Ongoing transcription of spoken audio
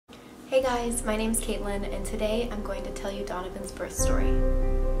Hey guys, my name's Caitlin, and today I'm going to tell you Donovan's birth story.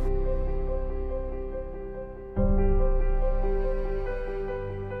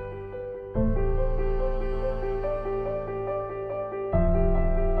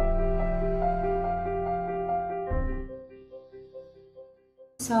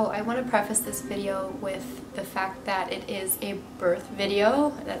 So I want to preface this video with the fact that it is a birth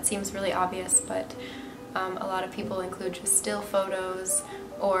video. That seems really obvious, but a lot of people include just still photos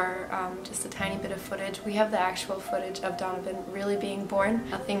or just a tiny bit of footage. We have the actual footage of Donovan really being born,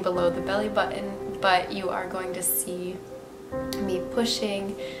 nothing below the belly button, but you are going to see me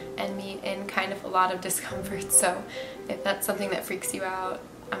pushing and me in kind of a lot of discomfort. So if that's something that freaks you out,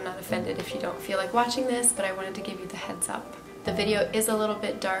 I'm not offended if you don't feel like watching this, but I wanted to give you the heads up. The video is a little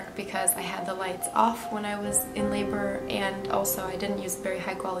bit dark because I had the lights off when I was in labor, and also I didn't use a very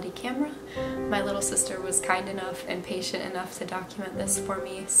high quality camera. My little sister was kind enough and patient enough to document this for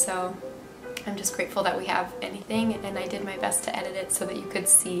me, so I'm just grateful that we have anything, and I did my best to edit it so that you could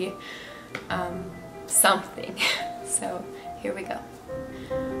see something. So here we go.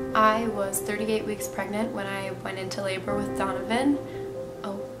 I was 38 weeks pregnant when I went into labor with Donovan.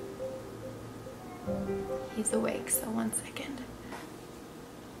 Oh. He's awake, so 1 second.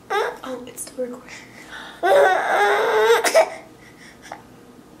 Oh, it's still recording.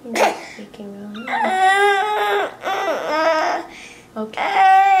 He's waking up. Okay.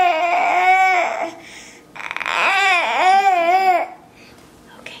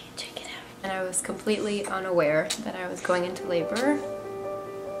 Okay, check it out. And I was completely unaware that I was going into labor.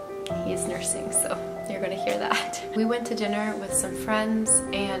 He's nursing, so you're gonna hear that. We went to dinner with some friends,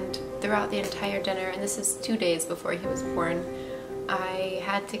 and throughout the entire dinner, and this is 2 days before he was born, I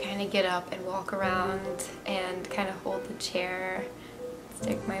had to kind of get up and walk around and kind of hold the chair,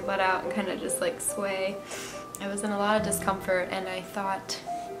 stick my butt out and kind of just like sway. I was in a lot of discomfort, and I thought,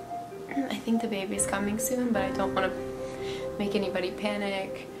 I think the baby's coming soon, but I don't want to make anybody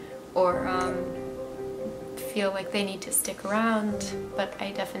panic or feel like they need to stick around, but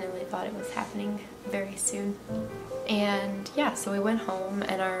I definitely thought it was happening very soon. And yeah, so we went home,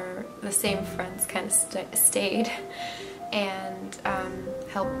 and the same friends kind of stayed and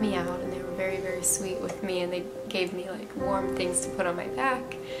helped me out, and they were very, very sweet with me, and they gave me like warm things to put on my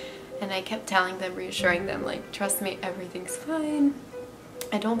back, and I kept telling them, reassuring them, like, trust me, everything's fine.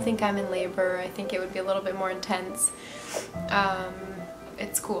 I don't think I'm in labor. I think it would be a little bit more intense.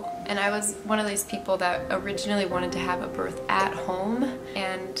 It's cool. And I was one of these people that originally wanted to have a birth at home,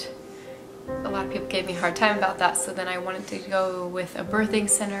 and a lot of people gave me a hard time about that, so then I wanted to go with a birthing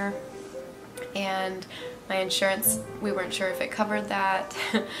center, and my insurance, we weren't sure if it covered that.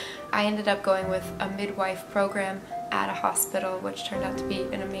 I ended up going with a midwife program at a hospital, which turned out to be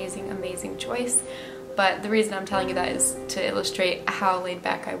an amazing, amazing choice. But the reason I'm telling you that is to illustrate how laid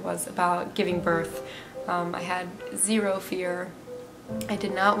back I was about giving birth. I had zero fear. I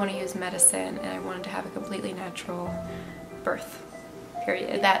did not want to use medicine, and I wanted to have a completely natural birth,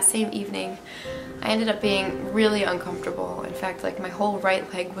 period. That same evening, I ended up being really uncomfortable. In fact, like my whole right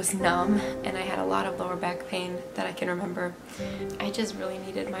leg was numb, and I had a lot of lower back pain that I can remember. I just really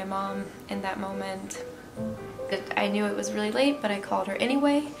needed my mom in that moment. I knew it was really late, but I called her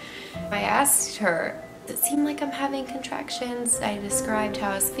anyway. I asked her, it seemed like I'm having contractions. I described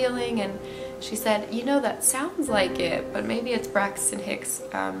how I was feeling, and she said, you know, that sounds like it, but maybe it's Braxton Hicks.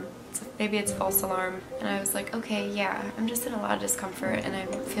 Maybe it's false alarm. And I was like, okay, yeah, I'm just in a lot of discomfort, and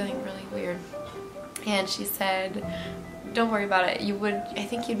I'm feeling really weird. And she said, don't worry about it. I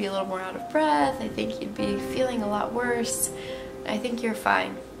think you'd be a little more out of breath. I think you'd be feeling a lot worse. I think you're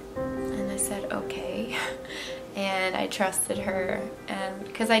fine. And I said, okay. And I trusted her, and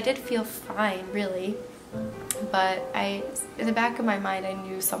because I did feel fine, really. But in the back of my mind, I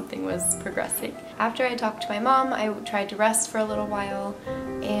knew something was progressing. After I talked to my mom, I tried to rest for a little while,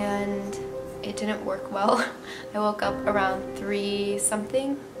 and it didn't work well. I woke up around 3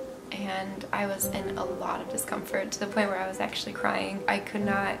 something, and I was in a lot of discomfort to the point where I was actually crying. I could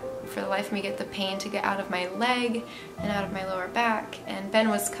not, for the life of me, get the pain to get out of my leg and out of my lower back, and Ben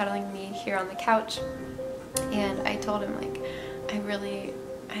was cuddling me here on the couch, and I told him, like,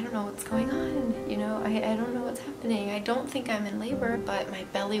 I don't know what's going on, you know, I don't know what's happening. I don't think I'm in labor, but my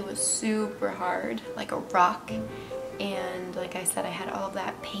belly was super hard, like a rock, and like I said, I had all of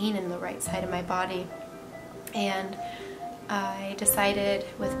that pain in the right side of my body. And I decided,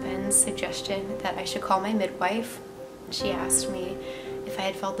 with Ben's suggestion, that I should call my midwife. She asked me if I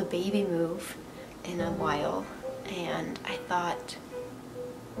had felt the baby move in a while, and I thought,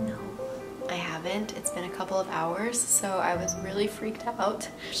 no, I haven't. haven't. It's been a couple of hours, so I was really freaked out.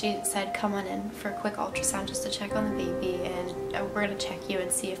 She said, come on in for a quick ultrasound just to check on the baby, and we're gonna check you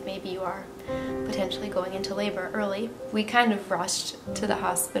and see if maybe you are potentially going into labor early. We kind of rushed to the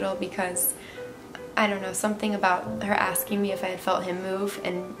hospital because, I don't know, something about her asking me if I had felt him move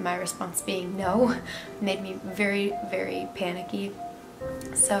and my response being no made me very, very panicky.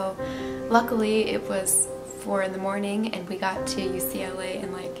 So luckily it was 4 in the morning and we got to UCLA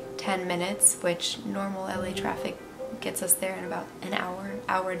in like 10 minutes, which normal LA traffic gets us there in about an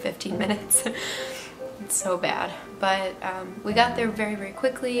hour and 15 minutes. It's so bad. But we got there very, very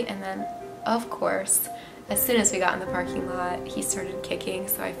quickly, and then of course, as soon as we got in the parking lot, he started kicking,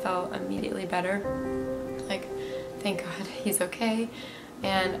 so I felt immediately better. Like, thank God he's okay.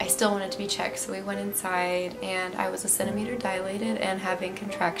 And I still wanted to be checked, so we went inside, and I was 1 centimeter dilated and having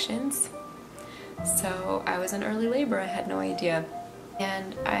contractions. So I was in early labor, I had no idea.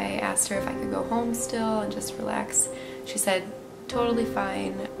 And I asked her if I could go home still and just relax. She said, totally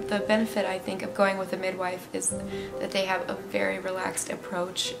fine. The benefit, I think, of going with a midwife is that they have a very relaxed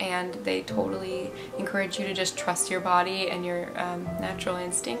approach, and they totally encourage you to just trust your body and your natural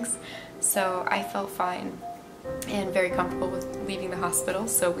instincts. So I felt fine and very comfortable with leaving the hospital,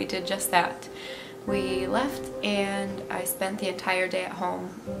 so we did just that. We left and I spent the entire day at home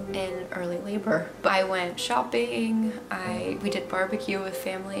in early labor. I went shopping, we did barbecue with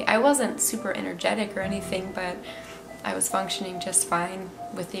family. I wasn't super energetic or anything, but I was functioning just fine,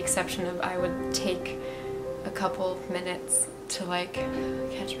 with the exception of I would take a couple minutes to like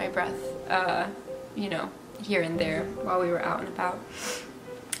catch my breath, you know, here and there while we were out and about,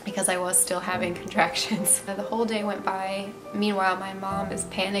 because I was still having contractions. The whole day went by. Meanwhile, my mom is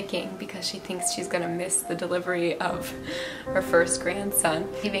panicking because she thinks she's gonna miss the delivery of her first grandson.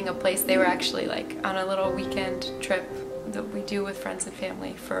 Leaving a place, they were actually like on a little weekend trip that we do with friends and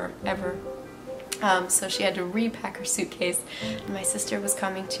family forever. So she had to repack her suitcase, and my sister was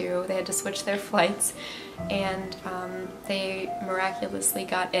coming too. They had to switch their flights, and they miraculously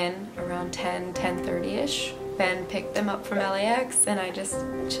got in around 10:30ish. Ben picked them up from LAX, and I just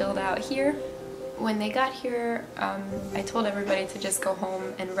chilled out here. When they got here, I told everybody to just go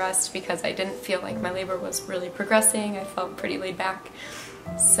home and rest because I didn't feel like my labor was really progressing. I felt pretty laid back.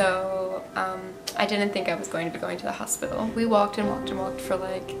 So I didn't think I was going to be going to the hospital. We walked and walked and walked for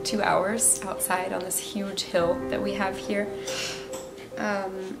like 2 hours outside on this huge hill that we have here,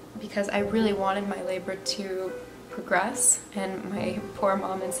 because I really wanted my labor to progress, and my poor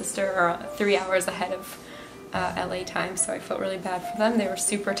mom and sister are 3 hours ahead of LA time, so I felt really bad for them. They were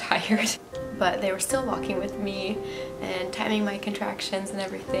super tired, but they were still walking with me and timing my contractions and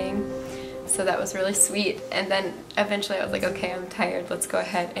everything. So that was really sweet. And then eventually I was like, okay, I'm tired, let's go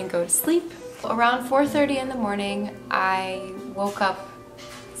ahead and go to sleep. Around 4:30 in the morning, I woke up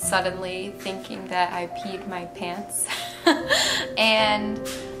suddenly thinking that I peed my pants. And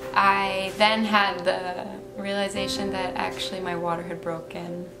I then had the realization that actually my water had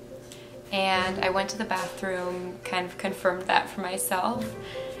broken. And I went to the bathroom, kind of confirmed that for myself.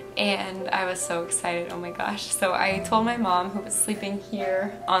 And I was so excited, oh my gosh. So I told my mom, who was sleeping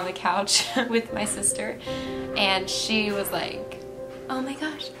here on the couch with my sister, and she was like, oh my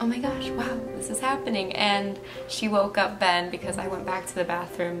gosh, wow, this is happening. And she woke up Ben because I went back to the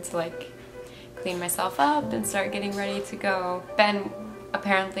bathroom to like clean myself up and start getting ready to go. Ben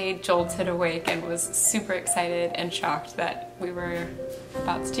apparently jolted awake and was super excited and shocked that we were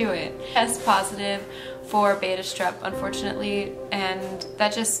about to do it. Test positive for beta strep, unfortunately, and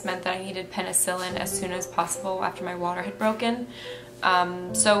that just meant that I needed penicillin as soon as possible after my water had broken.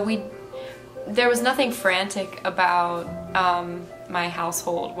 So there was nothing frantic about my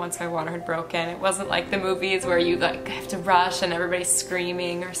household once my water had broken. It wasn't like the movies where you like have to rush and everybody's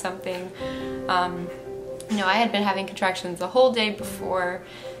screaming or something. You know, I had been having contractions the whole day before,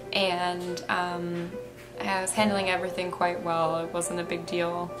 and I was handling everything quite well. It wasn't a big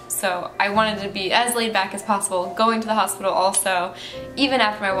deal. So I wanted to be as laid back as possible, going to the hospital also, even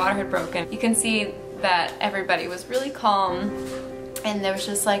after my water had broken. You can see that everybody was really calm, and there was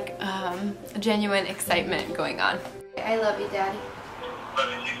just like a genuine excitement going on. I love you, Daddy.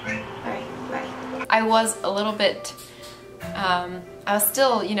 Alright, bye. I was a little bit, I was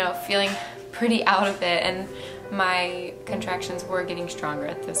still, you know, feeling pretty out of it, and my contractions were getting stronger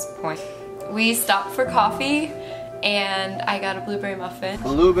at this point. We stopped for coffee, and I got a blueberry muffin.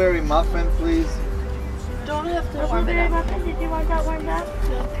 Blueberry muffin, please. Don't have to warm it up. Muffin? Did you want that warmed up?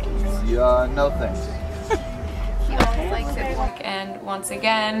 No, thanks. Yeah, no thanks. He always likes it. And once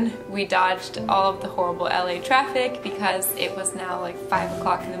again, we dodged all of the horrible LA traffic because it was now like 5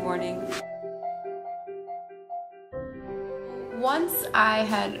 o'clock in the morning. Once I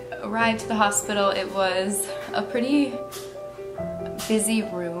had arrived at the hospital, it was a pretty busy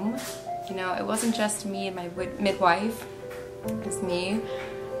room. You know, it wasn't just me and my midwife. It was me,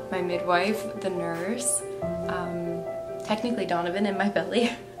 my midwife, the nurse, technically Donovan in my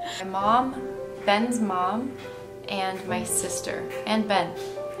belly, my mom, Ben's mom, and my sister, and Ben.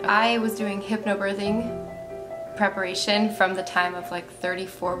 I was doing hypnobirthing preparation from the time of like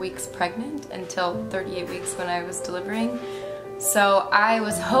 34 weeks pregnant until 38 weeks when I was delivering. So I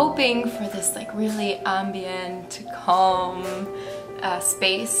was hoping for this like really ambient, calm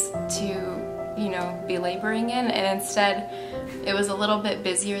space to, you know, be laboring in, and instead it was a little bit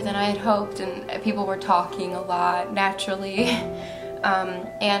busier than I had hoped, and people were talking a lot naturally,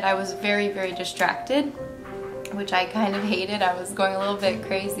 and I was very, very distracted, which I kind of hated. I was going a little bit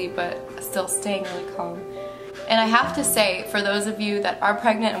crazy, but still staying really calm. And I have to say, for those of you that are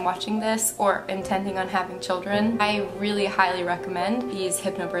pregnant and watching this or intending on having children, I really highly recommend these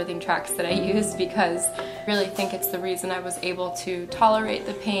hypnobirthing tracks that I use, because I really think it's the reason I was able to tolerate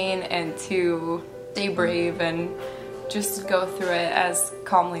the pain and to stay brave and just go through it as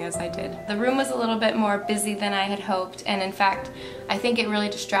calmly as I did. The room was a little bit more busy than I had hoped, and in fact, I think it really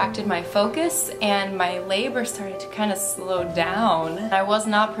distracted my focus, and my labor started to kind of slow down. I was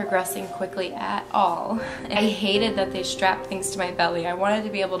not progressing quickly at all. I hated that they strapped things to my belly. I wanted to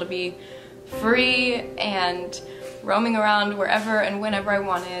be able to be free and roaming around wherever and whenever I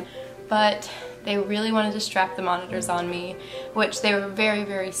wanted, but they really wanted to strap the monitors on me, which they were very,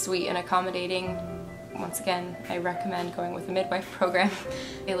 very sweet and accommodating. Once again, I recommend going with a midwife program.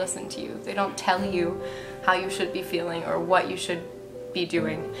 They listen to you. They don't tell you how you should be feeling or what you should be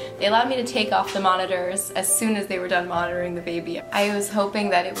doing. They allowed me to take off the monitors as soon as they were done monitoring the baby. I was hoping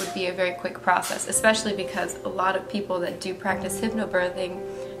that it would be a very quick process, especially because a lot of people that do practice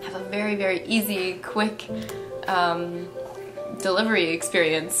hypnobirthing have a very, very easy, quick delivery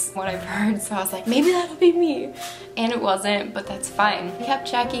experience, what I've heard, so I was like, maybe that'll be me. And it wasn't, but that's fine. They kept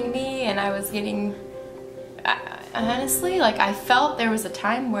checking me, and I was getting, honestly, like, I felt there was a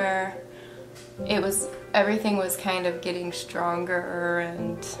time where everything was kind of getting stronger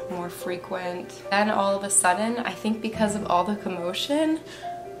and more frequent. Then all of a sudden, I think because of all the commotion,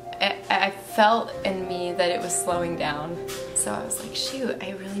 I felt in me that it was slowing down. So I was like, shoot,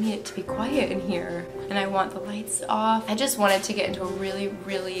 I really need it to be quiet in here, and I want the lights off. I just wanted to get into a really,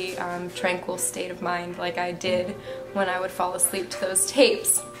 really tranquil state of mind, like I did when I would fall asleep to those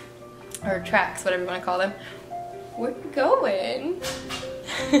tapes, or tracks, whatever you want to call them. Where are you going?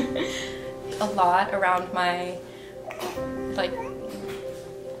 A lot around my, like,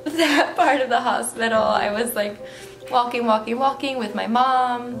 that part of the hospital. I was like walking with my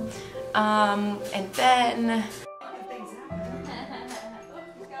mom, and Ben.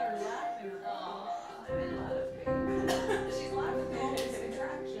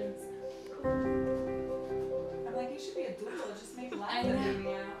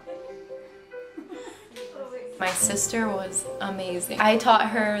 My sister was amazing. I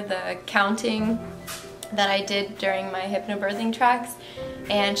taught her the counting that I did during my hypnobirthing tracks,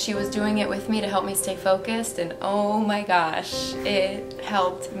 and she was doing it with me to help me stay focused, and oh my gosh, it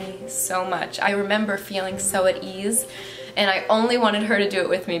helped me so much. I remember feeling so at ease, and I only wanted her to do it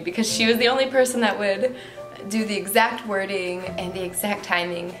with me because she was the only person that would do the exact wording and the exact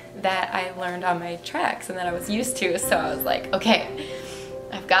timing that I learned on my tracks and that I was used to. So I was like, okay,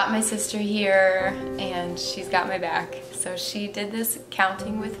 I've got my sister here and she's got my back. So she did this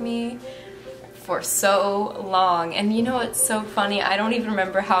counting with me for so long, and you know, it's so funny, I don't even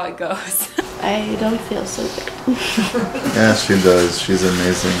remember how it goes. I don't feel so good. Yeah, she does. She's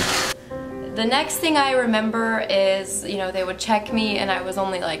amazing. The next thing I remember is, you know, they would check me and I was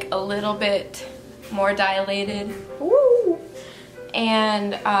only like a little bit more dilated. Woo!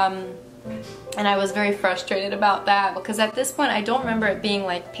 And I was very frustrated about that, because at this point I don't remember it being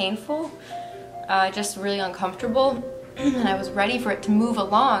like painful, just really uncomfortable. And I was ready for it to move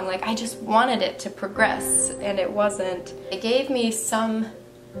along, like I just wanted it to progress, and it wasn't. It gave me some,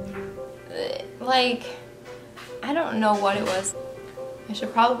 like, I don't know what it was. I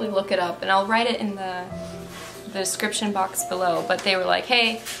should probably look it up, and I'll write it in the description box below, but they were like,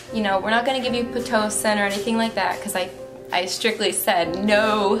 hey, you know, we're not going to give you Pitocin or anything like that, because I strictly said,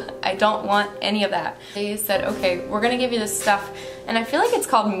 no, I don't want any of that. They said, okay, we're gonna give you this stuff, and I feel like it's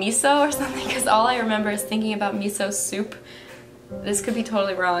called miso or something, because all I remember is thinking about miso soup. This could be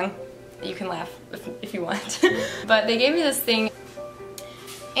totally wrong. You can laugh if you want. But they gave me this thing,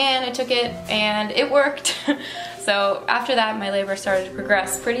 and I took it, and it worked. So after that, my labor started to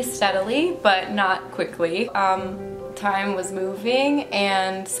progress pretty steadily, but not quickly. Time was moving,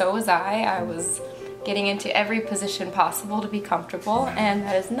 and so was I. I was getting into every position possible to be comfortable, and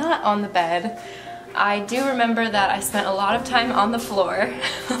that is not on the bed. I do remember that I spent a lot of time on the floor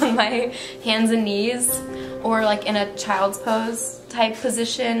on my hands and knees, or like in a child's pose type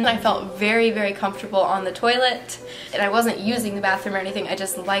position. I felt very, very comfortable on the toilet, and I wasn't using the bathroom or anything. I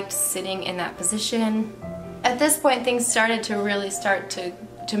just liked sitting in that position. At this point, things started to really start to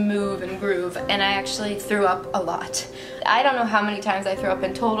move and groove, and I actually threw up a lot. I don't know how many times I threw up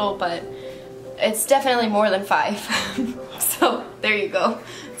in total, but it's definitely more than 5. So there you go.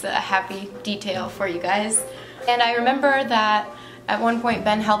 It's a happy detail for you guys. And I remember that at one point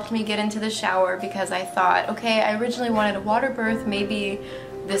Ben helped me get into the shower because I thought, okay, I originally wanted a water birth, maybe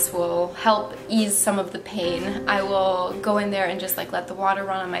this will help ease some of the pain. I will go in there and just like let the water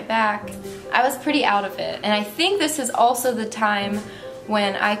run on my back. I was pretty out of it, and I think this is also the time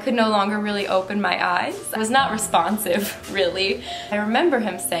when I could no longer really open my eyes. I was not responsive, really. I remember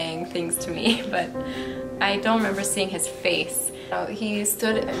him saying things to me, but I don't remember seeing his face. He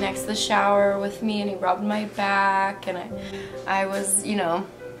stood next to the shower with me and he rubbed my back, and I was, you know,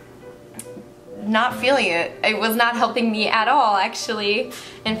 not feeling it. It was not helping me at all, actually.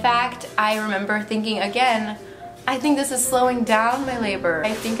 In fact, I remember thinking again, I think this is slowing down my labor.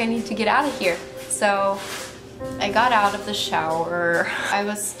 I think I need to get out of here. So I got out of the shower. I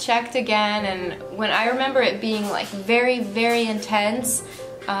was checked again, and when I remember it being like very, very intense,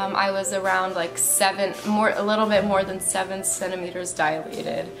 I was around like a little bit more than 7 centimeters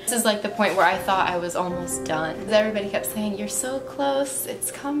dilated. This is like the point where I thought I was almost done. Everybody kept saying, you're so close, it's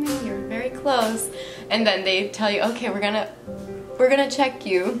coming, you're very close. And then they tell you, okay, we're gonna check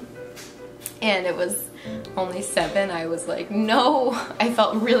you. And it was only 7. I was like, no. I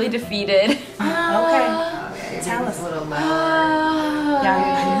felt really defeated. Okay. Tell us. A little lower.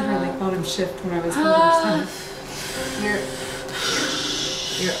 Yeah, I literally felt him shift when I was holding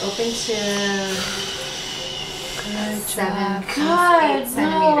You're open to 8 centimeters.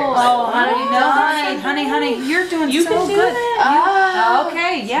 Oh, honey, you're doing so good.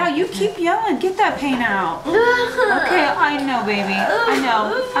 Okay, yeah, you keep yelling. Get that pain out. Okay, I know, baby. I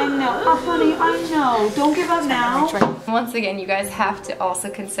know. Oh, honey, I know. Don't give up now. Once again, you guys have to also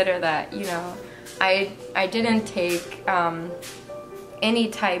consider that, you know, I didn't take any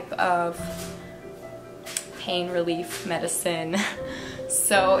type of pain relief medicine.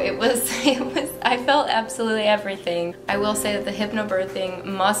 So it was, I felt absolutely everything. I will say that the hypnobirthing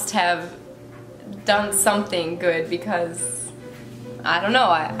must have done something good, because I don't know,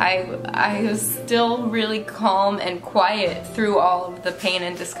 I was still really calm and quiet through all of the pain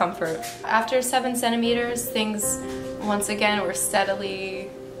and discomfort. After 7 centimeters, things once again were steadily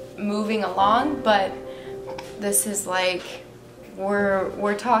moving along, but this is like,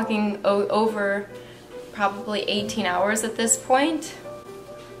 we're talking over probably 18 hours at this point.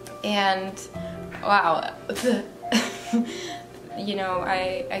 And wow, you know,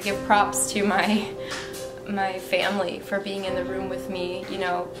 I give props to my family for being in the room with me. You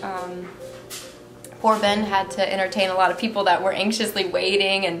know, poor Ben had to entertain a lot of people that were anxiously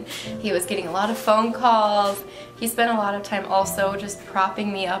waiting, and he was getting a lot of phone calls. He spent a lot of time also just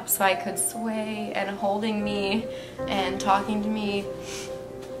propping me up so I could sway, and holding me and talking to me.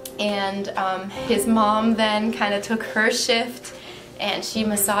 And his mom then kind of took her shift, and she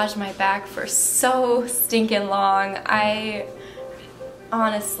massaged my back for so stinking long. I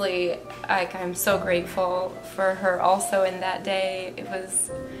honestly, I'm so grateful for her also in that day. It was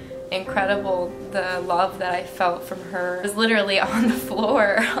incredible, the love that I felt from her. I was literally on the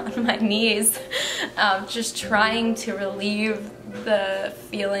floor on my knees, just trying to relieve the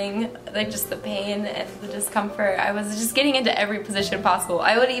feeling, like just the pain and the discomfort. I was just getting into every position possible.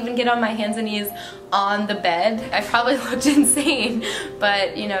 I would even get on my hands and knees on the bed. I probably looked insane,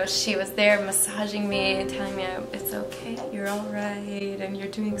 but you know, she was there massaging me, telling me it's okay, you're all right, and you're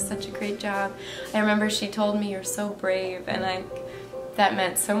doing such a great job. I remember she told me, you're so brave, and that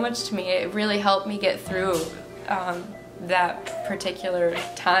meant so much to me. It really helped me get through that particular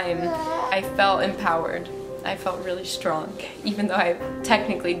time. I felt empowered. I felt really strong, even though I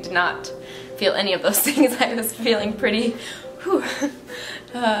technically did not feel any of those things. I was feeling pretty,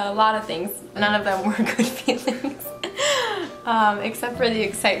 a lot of things. None of them were good feelings, except for the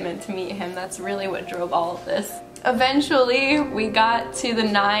excitement to meet him. That's really what drove all of this. Eventually, we got to the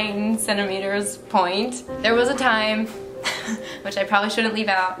 9 centimeters point. There was a time, which I probably shouldn't leave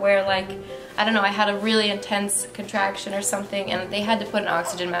out, where like, I don't know, I had a really intense contraction or something, and they had to put an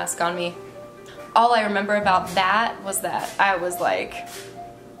oxygen mask on me. All I remember about that was that I was like,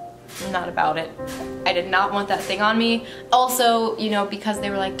 not about it. I did not want that thing on me. Also, you know, because they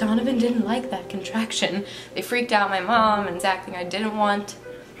were like, Donovan didn't like that contraction. They freaked out my mom and it's acting I didn't want.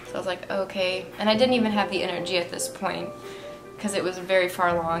 So I was like, okay. And I didn't even have the energy at this point because it was very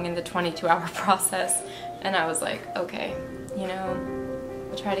far along in the 22-hour process. And I was like, okay, you know,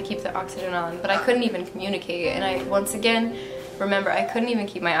 I'll try to keep the oxygen on. But I couldn't even communicate. And I, once again, remember, I couldn't even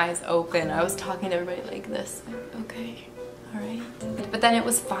keep my eyes open. I was talking to everybody like this, like, okay, all right. But then it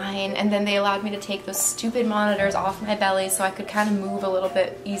was fine, and then they allowed me to take those stupid monitors off my belly so I could kind of move a little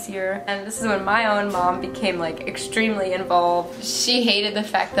bit easier. And this is when my own mom became like extremely involved. She hated the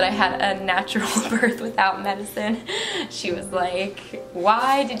fact that I had a natural birth without medicine. She was like,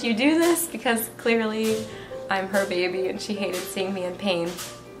 why did you do this? Because clearly I'm her baby, and she hated seeing me in pain.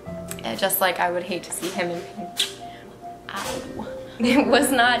 And just like I would hate to see him in pain. Ow. It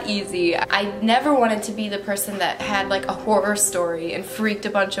was not easy. I never wanted to be the person that had like a horror story and freaked a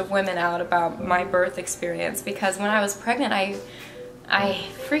bunch of women out about my birth experience, because when I was pregnant, I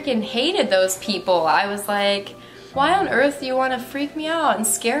freaking hated those people. I was like, why on earth do you want to freak me out and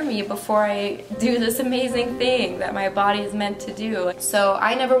scare me before I do this amazing thing that my body is meant to do? So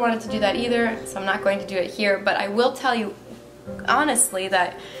I never wanted to do that either, so I'm not going to do it here, but I will tell you honestly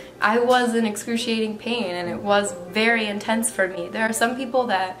that I was in excruciating pain, and it was very intense for me. There are some people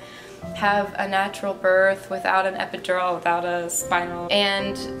that have a natural birth without an epidural, without a spinal,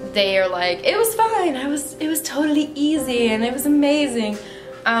 and they are like, it was fine, it was totally easy and it was amazing.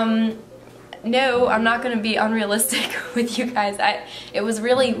 No, I'm not going to be unrealistic with you guys. It was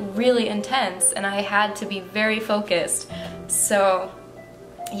really, really intense, and I had to be very focused. So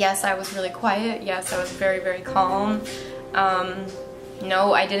yes, I was really quiet. Yes, I was very, very calm.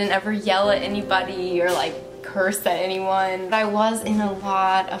 No, I didn't ever yell at anybody or like curse at anyone. I was in a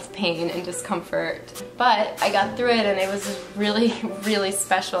lot of pain and discomfort, but I got through it, and it was a really, really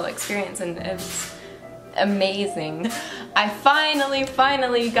special experience, and it was amazing. I finally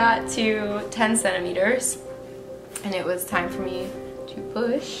got to 10 centimeters, and it was time for me to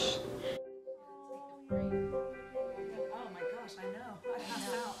push. Oh my gosh, I know. I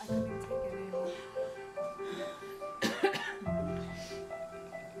passed out. I couldn't even take it anymore.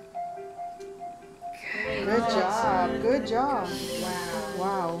 Good job. Good job.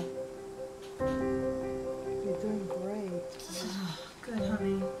 Wow. You're doing great. Good,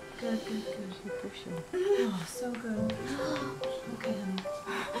 honey. Good. You're pushing. Oh, so good. Okay, honey.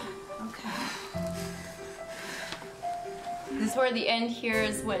 Okay. This is where the end here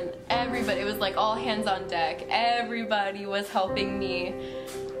is when everybody, it was like all hands on deck. Everybody was helping me,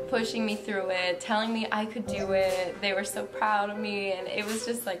 pushing me through it, telling me I could do it. They were so proud of me, and it was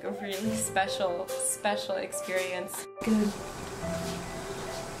just like a really special experience. Good.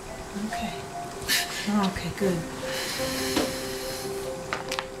 Okay. Okay, good.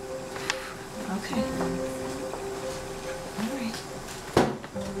 Okay. All right.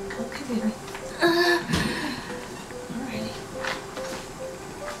 Okay, baby. Alrighty.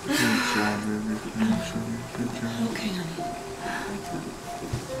 Good job, baby. Good job. Okay, honey.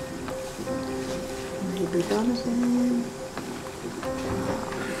 Baby Donovan.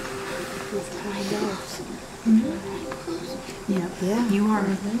 He's kind of. Yeah. You are.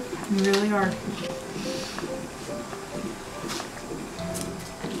 You really are.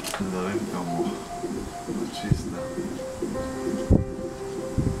 No, como machista.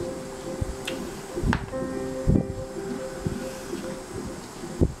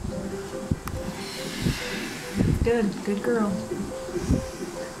 Good girl.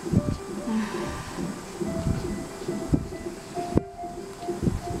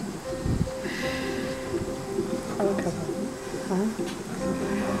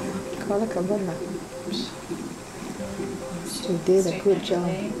 She did a good job.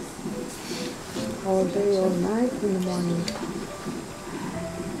 All day, all night, in the morning.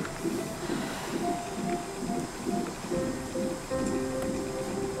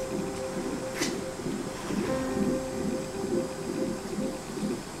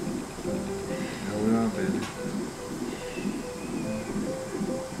 Here we are, baby.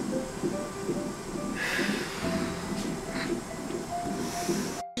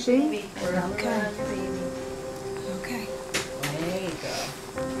 See? Okay. Okay. There you go.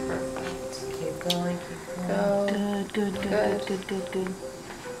 Perfect. Keep going, keep going.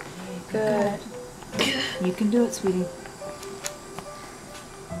 Good. You can do it, sweetie.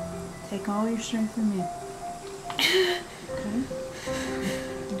 Take all your strength from me. Okay?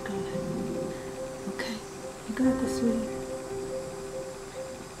 You got it. Okay. You got this, sweetie.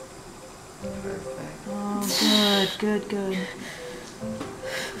 Perfect. Oh, good. Yeah.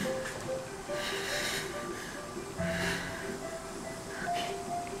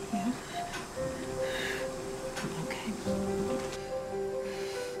 Okay.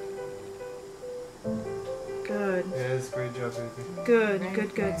 Good. Yes, great job, baby. Good,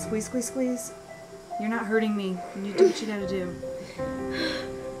 good, good. Squeeze, squeeze, squeeze. You're not hurting me. You do what you gotta do.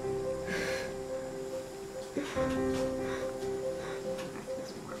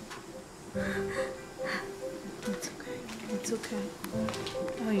 It's okay. It's okay.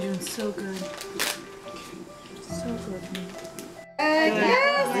 Oh, you're doing so good. So good.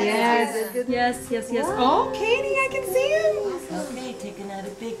 Yes. Oh, Katie, I can see him. Okay, taking out a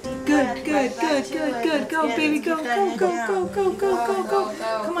big deep Good. breath. Go, baby, go. Come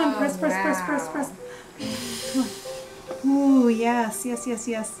on, press. Come on. Ooh, yes.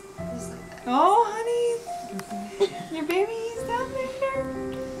 Oh, honey. Your baby's down there.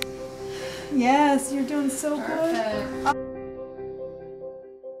 Yes, you're doing so good.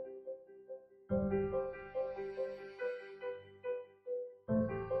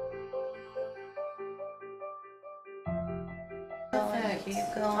 Keep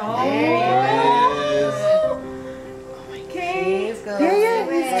going. Oh, Keep going.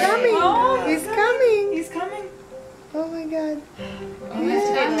 Yeah, he's coming. Oh, He's coming. He's coming. Oh my God.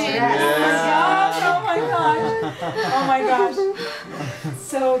 Oh my gosh.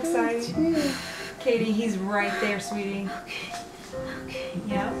 So exciting. Katie, he's right there, sweetie.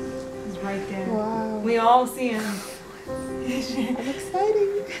 Yep, he's right there. Wow. We all see him. I'm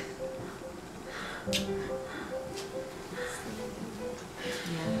exciting.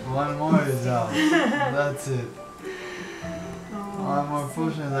 One more is out. That's it. One more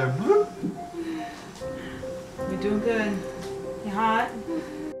push and there. Bloop. You're doing good. You hot?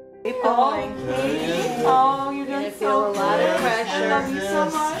 Keep going. Katie. Oh, you're doing Gonna feel so a lot of good. pressure. I love you so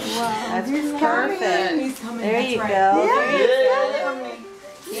much. Wow. That's He's perfect. He's coming. There That's you right. go. Yeah.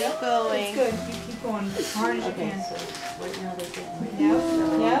 Keep going. It's good. You keep going as hard as you Okay, can. so right now they're getting ready. Yep.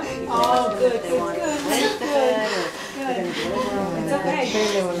 Oh, good. They want to lift the bed or they're going to go over. It's okay.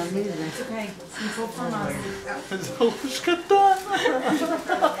 Pele o la misma. It's okay. Simple from us.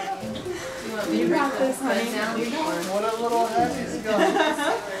 You got this, honey. You got it. What a little head he's got.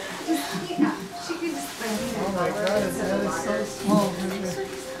 Oh my God, his head is so small.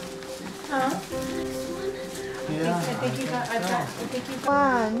 Huh? Yeah. I think you got.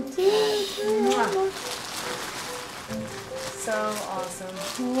 1, 2, 3. So awesome.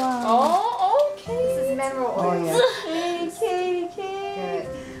 Wow. Oh, okay. This is mineral Oh oil. yeah. Katie. Good.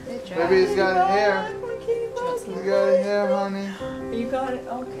 Good job. Baby, he's got hair. He's got hair, honey. You got it.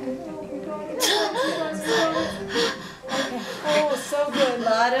 Okay. Oh, so good. A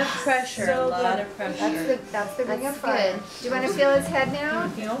lot of pressure. So a lot good. of pressure. That's the ring of fire. Do you want to feel his head now?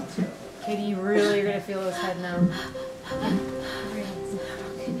 Feel? Katie, you really are gonna feel his head now.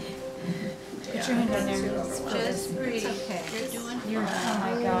 Put your hand in there. Just breathe. Okay. You're doing You're, oh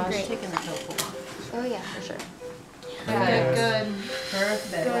my Great. gosh. taking the tofu off. Oh yeah, for sure. Good.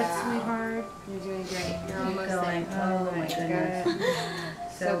 Perfect. Good, sweetheart. You're doing great. You're Keep almost going. there. Oh my goodness.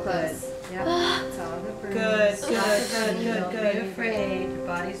 So close. Yep. It's all the breathe. Good. Don't be afraid. Your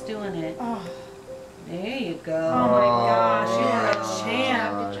body's doing it. Oh, There you go. oh my gosh, you are a Good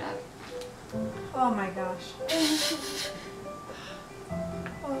champ. job. Oh my gosh.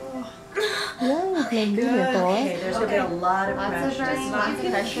 Oh, Yeah, it's like Good. boy. Okay, there's going to be a lot of Lots of pressure. burning, lots of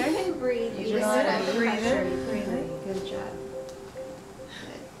pressure. You can breathe. You just Good. gotta Breathe pressure. it. Breathe it. Good job.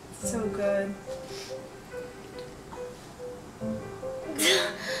 so good.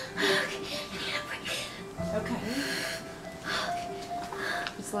 Okay.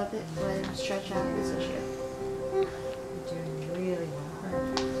 Just let it stretch out this issue. You're doing really well.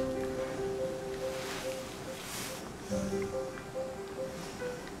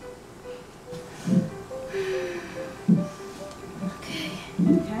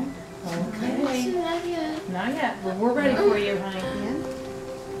 Okay. Okay. Not yet. Well, we're ready for you, honey. Yeah.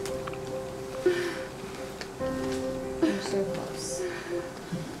 You're so close.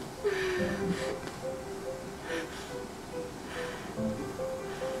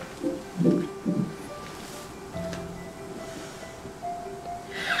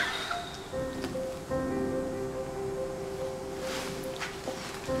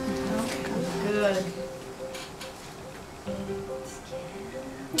 Good.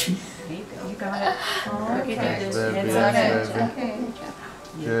 You got it. You can do this. Baby, It's yes, okay. baby. Okay. Good job.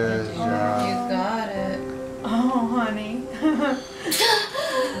 Good job. got it. Oh, honey.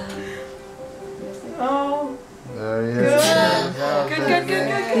 Oh, There he is. Good. Good job, good.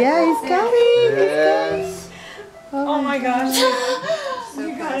 baby. Yeah, he's coming. Yes. Oh my gosh. So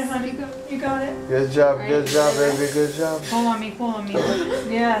You got it, honey. You got it. Good job, baby. Good job. Pull on me.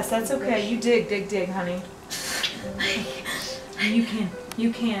 Yes, that's okay. You dig, honey.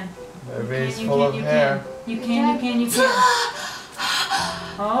 You can. Baby, he's You full of can. hair. You can.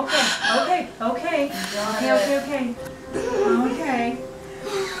 Okay.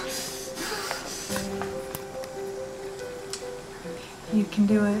 You can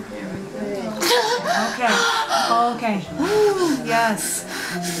do it. Okay. Woo, yes.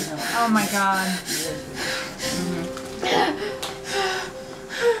 Oh my God.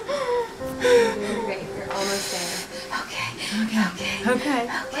 Great, you're almost there. Okay.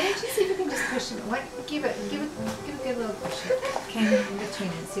 Why don't you see if you can just push it? Give it a good little push Okay. in between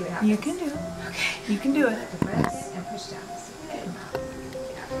it and see what happens. You can do it. Okay. You can do it. Press and push down.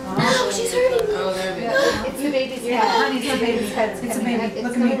 Oh, she's hurting me. Oh, there we go. It's the baby's head. Honey, it's a baby. head's It's a coming baby. up. Look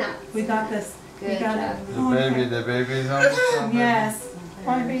It's at me. coming up. We got this. We Good got job. it. The baby's almost done. Yes.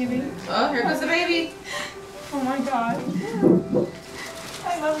 My baby. Oh, here goes the baby. Oh my God.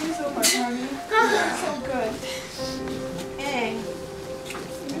 I love you so much, honey. You're so good. Okay.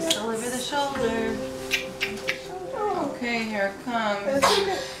 Just over the shoulder. Okay, here it comes.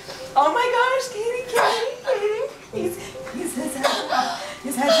 Oh my gosh, Katie. His head's up.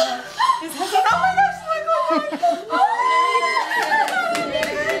 His head's up. Oh my gosh, look.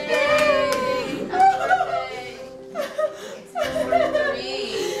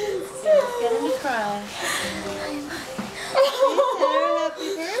 Get him to cry. Happy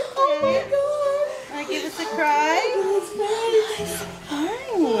birthday. Want to give us a cry?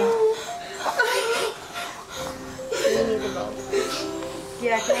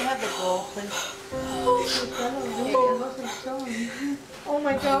 Yeah, can I have the bowl, please? Oh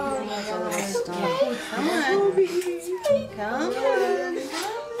my God. Come on. Come on. Let's go. There we go.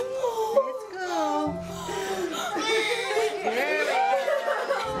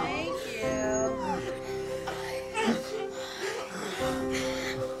 Thank you.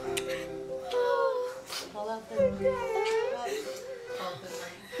 Hold out the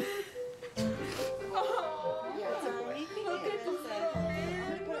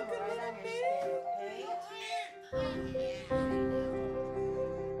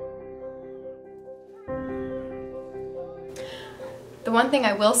The one thing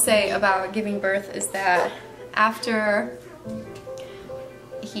I will say about giving birth is that after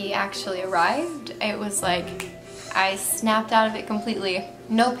he actually arrived, it was like I snapped out of it completely.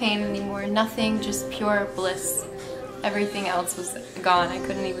 No pain anymore, nothing, just pure bliss. Everything else was gone. I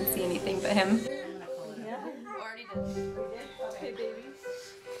couldn't even see anything but him. Okay, baby.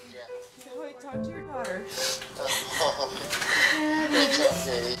 So I talked to your daughter.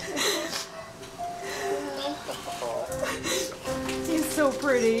 He's so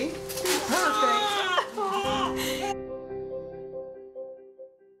pretty. Perfect.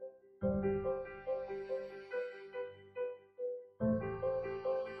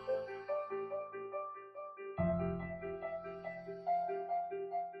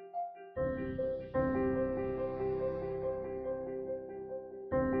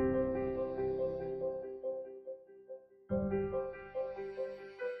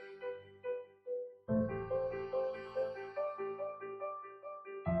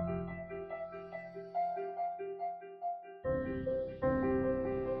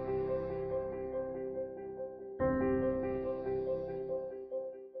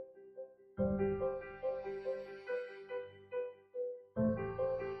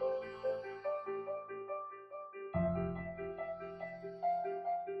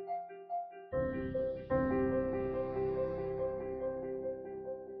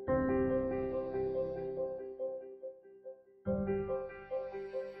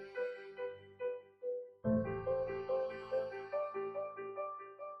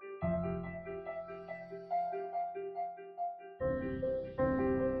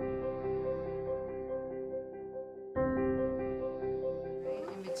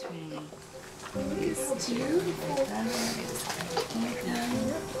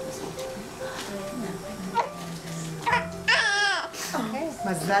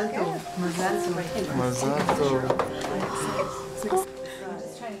 מזל טוב. מזל טוב. מזל טוב.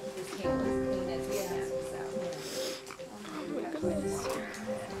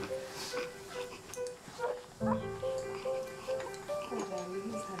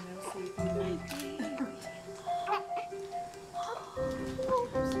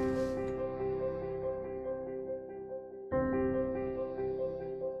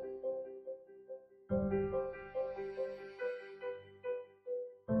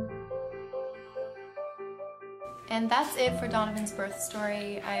 And that's it for Donovan's birth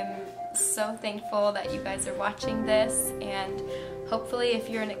story. I'm so thankful that you guys are watching this, and hopefully if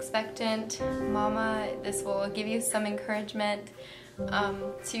you're an expectant mama, this will give you some encouragement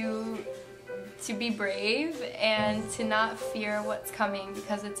to be brave and to not fear what's coming,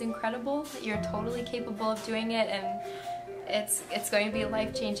 because it's incredible that you're totally capable of doing it, and it's going to be a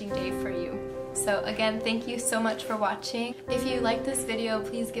life-changing day for you. So again, thank you so much for watching. If you like this video,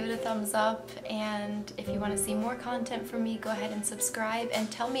 please give it a thumbs up, and if you want to see more content from me, go ahead and subscribe and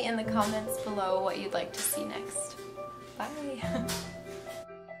tell me in the comments below what you'd like to see next. Bye!